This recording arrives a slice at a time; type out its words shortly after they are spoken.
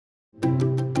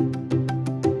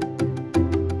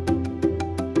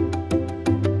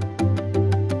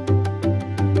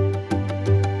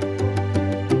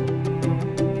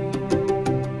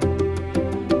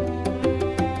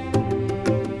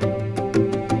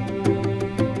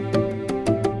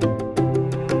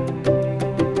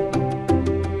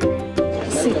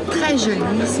très joli,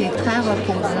 c'est très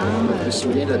reposant. Je me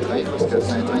souviens de train parce que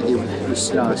c'est un train qui est beaucoup plus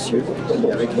silencieux,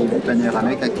 puis avec les vues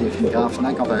panoramiques, avec les grands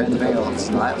fenêtres comparé à un train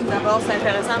ordinaire. D'abord, c'est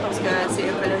intéressant parce que c'est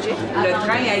écologique. Le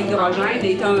train à hydrogène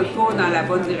est un pas dans la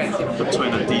bonne direction.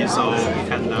 Between the diesel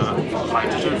and the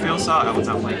hydrogen fuel cell, I would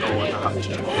definitely go with the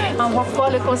hydrogen. On va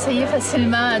pouvoir le conseiller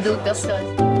facilement à d'autres personnes.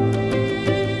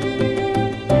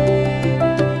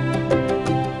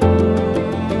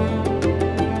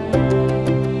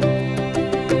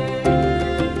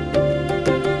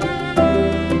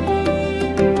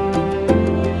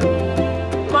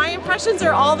 Impressions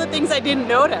are all the things I didn't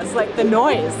notice, like the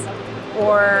noise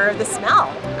or the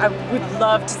smell. I would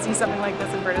love to see something like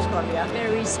this in British Columbia.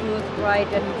 Very smooth ride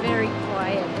and very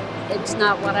quiet. It's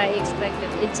not what I expected.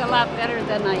 It's a lot better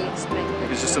than I expected.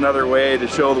 It's just another way to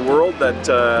show the world that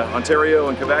Ontario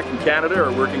and Quebec and Canada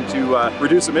are working to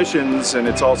reduce emissions, and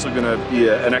it's also going to be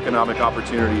an economic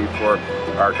opportunity for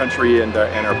our country and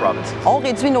our province. On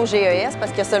réduit nos GES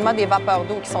parce qu'il y a seulement des vapeurs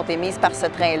d'eau qui sont émises par ce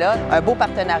train-là. Un beau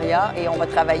partenariat et on va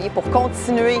travailler pour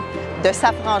continuer de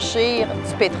s'affranchir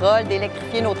du pétrole,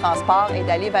 d'électrifier nos transports et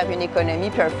d'aller vers une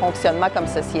économie puis un fonctionnement comme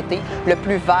société le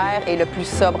plus vert et le plus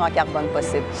sobre en carbone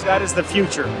possible. That is the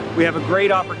future. We have a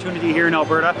great opportunity here in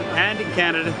Alberta and in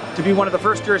Canada to be one of the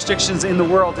first jurisdictions in the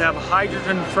world to have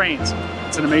hydrogen trains.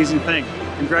 It's an amazing thing.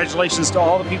 Congratulations to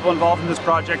all the people involved in this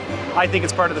project. I think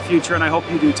it's part of the future and I hope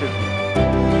you do too.